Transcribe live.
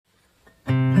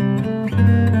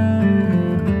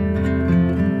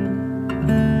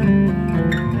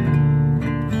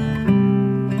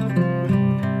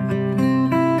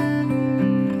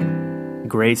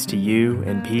Grace to you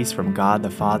and peace from God the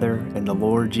Father and the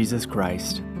Lord Jesus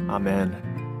Christ.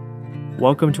 Amen.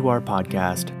 Welcome to our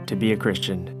podcast, To Be a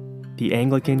Christian, the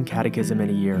Anglican Catechism in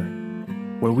a Year,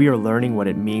 where we are learning what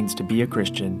it means to be a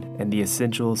Christian and the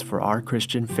essentials for our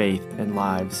Christian faith and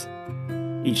lives.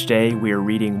 Each day we are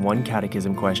reading one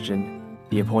catechism question,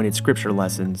 the appointed scripture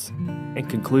lessons, and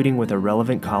concluding with a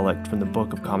relevant collect from the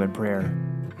Book of Common Prayer.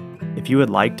 If you would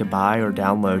like to buy or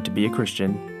download To Be a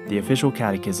Christian, the official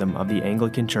catechism of the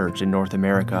Anglican Church in North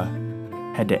America,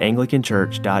 head to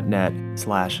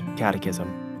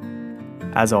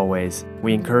anglicanchurch.net/catechism. As always,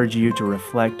 we encourage you to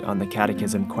reflect on the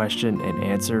catechism question and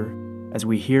answer as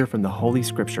we hear from the Holy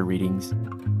Scripture readings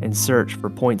and search for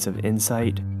points of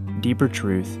insight, deeper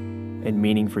truth, and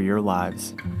meaning for your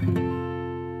lives.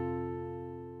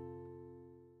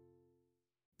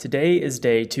 Today is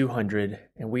day 200,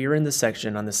 and we are in the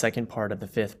section on the second part of the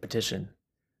fifth petition,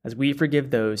 as we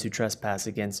forgive those who trespass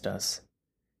against us.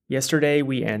 Yesterday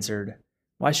we answered,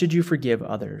 why should you forgive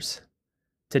others?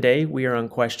 Today we are on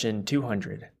question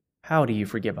 200, how do you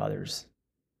forgive others?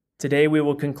 Today we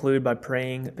will conclude by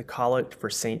praying the collect for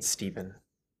Saint Stephen.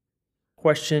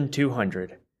 Question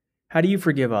 200, how do you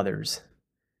forgive others?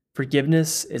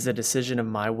 Forgiveness is a decision of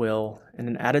my will and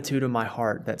an attitude of my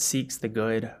heart that seeks the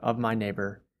good of my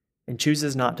neighbor and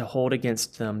chooses not to hold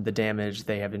against them the damage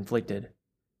they have inflicted.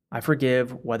 I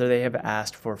forgive whether they have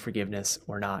asked for forgiveness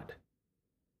or not.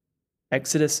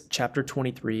 Exodus chapter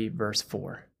 23, verse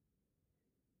 4.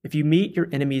 If you meet your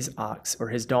enemy's ox or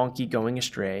his donkey going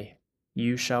astray,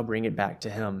 you shall bring it back to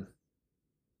him.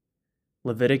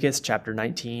 Leviticus chapter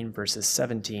 19, verses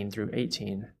 17 through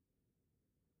 18.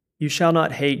 You shall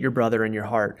not hate your brother in your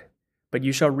heart, but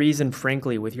you shall reason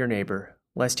frankly with your neighbor,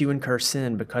 lest you incur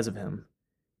sin because of him.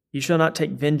 You shall not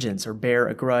take vengeance or bear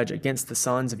a grudge against the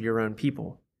sons of your own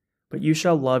people, but you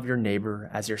shall love your neighbor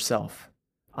as yourself.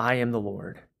 I am the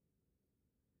Lord.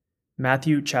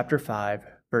 Matthew chapter 5,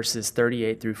 verses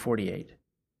 38 through 48.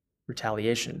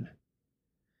 Retaliation.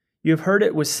 You have heard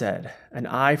it was said, an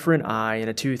eye for an eye and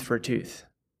a tooth for a tooth.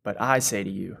 But I say to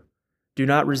you, do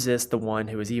not resist the one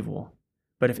who is evil.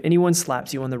 But if anyone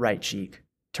slaps you on the right cheek,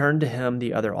 turn to him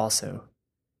the other also.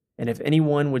 And if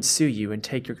anyone would sue you and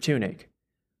take your tunic,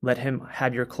 let him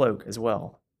have your cloak as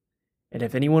well. And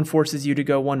if anyone forces you to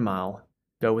go 1 mile,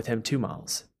 go with him 2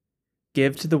 miles.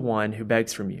 Give to the one who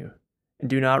begs from you, and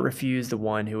do not refuse the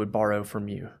one who would borrow from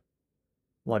you.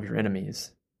 Love your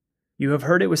enemies. You have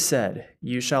heard it was said,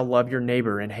 you shall love your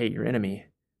neighbor and hate your enemy.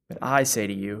 But I say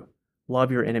to you, love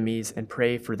your enemies and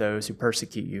pray for those who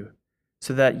persecute you,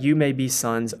 so that you may be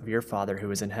sons of your Father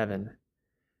who is in heaven.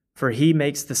 For he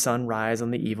makes the sun rise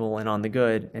on the evil and on the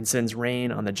good, and sends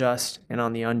rain on the just and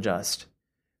on the unjust.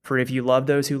 For if you love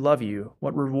those who love you,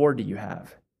 what reward do you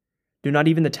have? Do not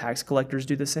even the tax collectors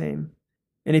do the same?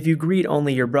 And if you greet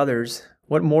only your brothers,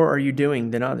 what more are you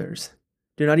doing than others?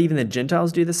 Do not even the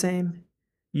Gentiles do the same?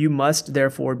 You must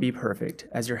therefore be perfect,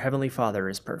 as your heavenly Father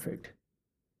is perfect.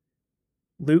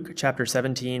 Luke chapter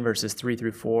 17, verses 3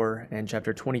 through 4, and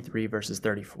chapter 23, verses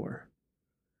 34.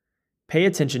 Pay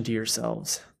attention to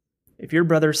yourselves. If your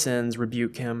brother sins,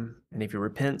 rebuke him, and if he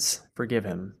repents, forgive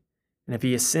him. And if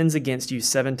he sins against you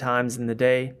 7 times in the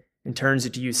day, and turns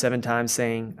to you 7 times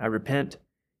saying, I repent,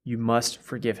 you must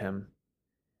forgive him.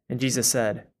 And Jesus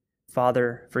said,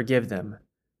 Father, forgive them,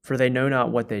 for they know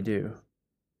not what they do.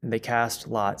 And they cast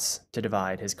lots to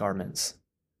divide his garments.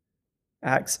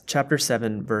 Acts chapter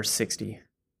 7, verse 60.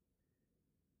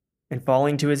 And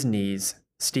falling to his knees,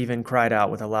 Stephen cried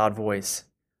out with a loud voice,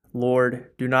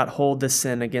 Lord, do not hold this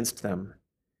sin against them.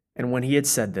 And when he had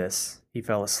said this, he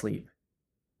fell asleep.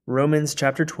 Romans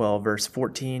chapter 12, verse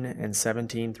 14 and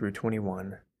 17 through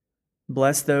 21.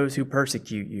 Bless those who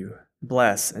persecute you.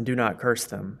 Bless and do not curse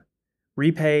them.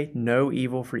 Repay no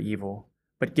evil for evil,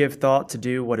 but give thought to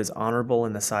do what is honorable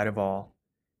in the sight of all.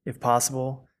 If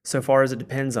possible, so far as it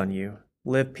depends on you,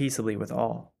 live peaceably with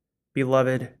all.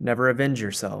 Beloved, never avenge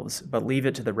yourselves, but leave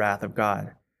it to the wrath of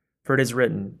God. For it is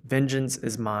written, Vengeance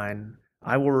is mine,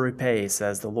 I will repay,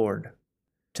 says the Lord.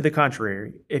 To the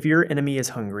contrary, if your enemy is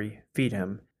hungry, feed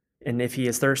him, and if he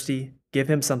is thirsty, give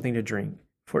him something to drink.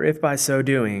 For if by so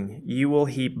doing you will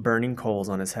heap burning coals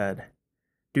on his head.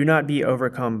 Do not be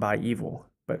overcome by evil,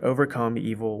 but overcome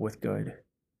evil with good.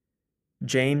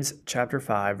 James chapter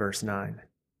 5, verse 9.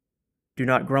 Do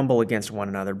not grumble against one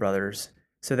another, brothers,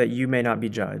 so that you may not be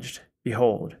judged.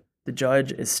 Behold, the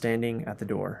judge is standing at the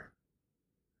door.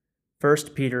 1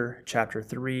 Peter chapter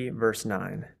 3, verse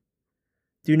 9.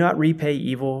 Do not repay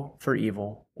evil for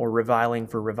evil, or reviling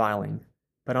for reviling,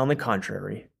 but on the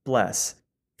contrary, bless,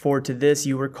 for to this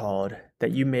you were called,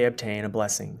 that you may obtain a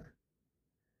blessing.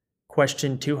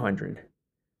 Question 200.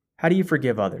 How do you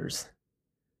forgive others?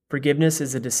 Forgiveness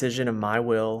is a decision of my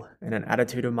will and an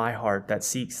attitude of my heart that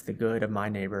seeks the good of my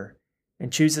neighbor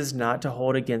and chooses not to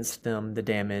hold against them the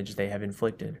damage they have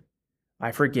inflicted.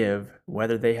 I forgive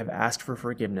whether they have asked for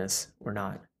forgiveness or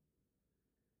not.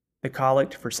 The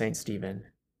Collect for St. Stephen.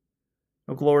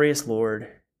 O glorious Lord,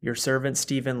 your servant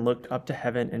Stephen looked up to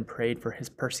heaven and prayed for his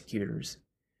persecutors.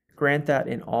 Grant that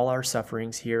in all our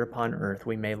sufferings here upon earth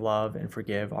we may love and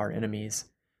forgive our enemies,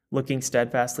 looking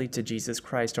steadfastly to Jesus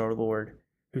Christ our Lord,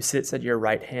 who sits at your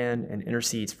right hand and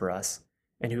intercedes for us,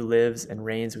 and who lives and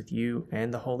reigns with you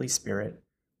and the Holy Spirit,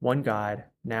 one God,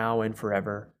 now and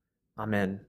forever.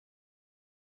 Amen.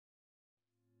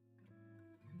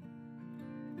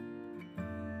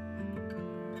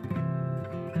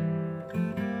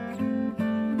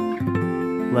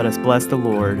 Let us bless the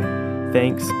Lord.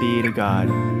 Thanks be to God.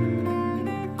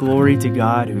 Glory to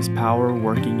God, whose power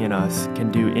working in us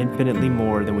can do infinitely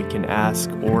more than we can ask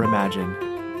or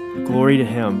imagine. Glory to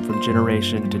him from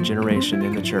generation to generation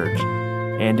in the church,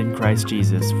 and in Christ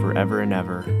Jesus forever and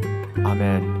ever.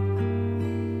 Amen.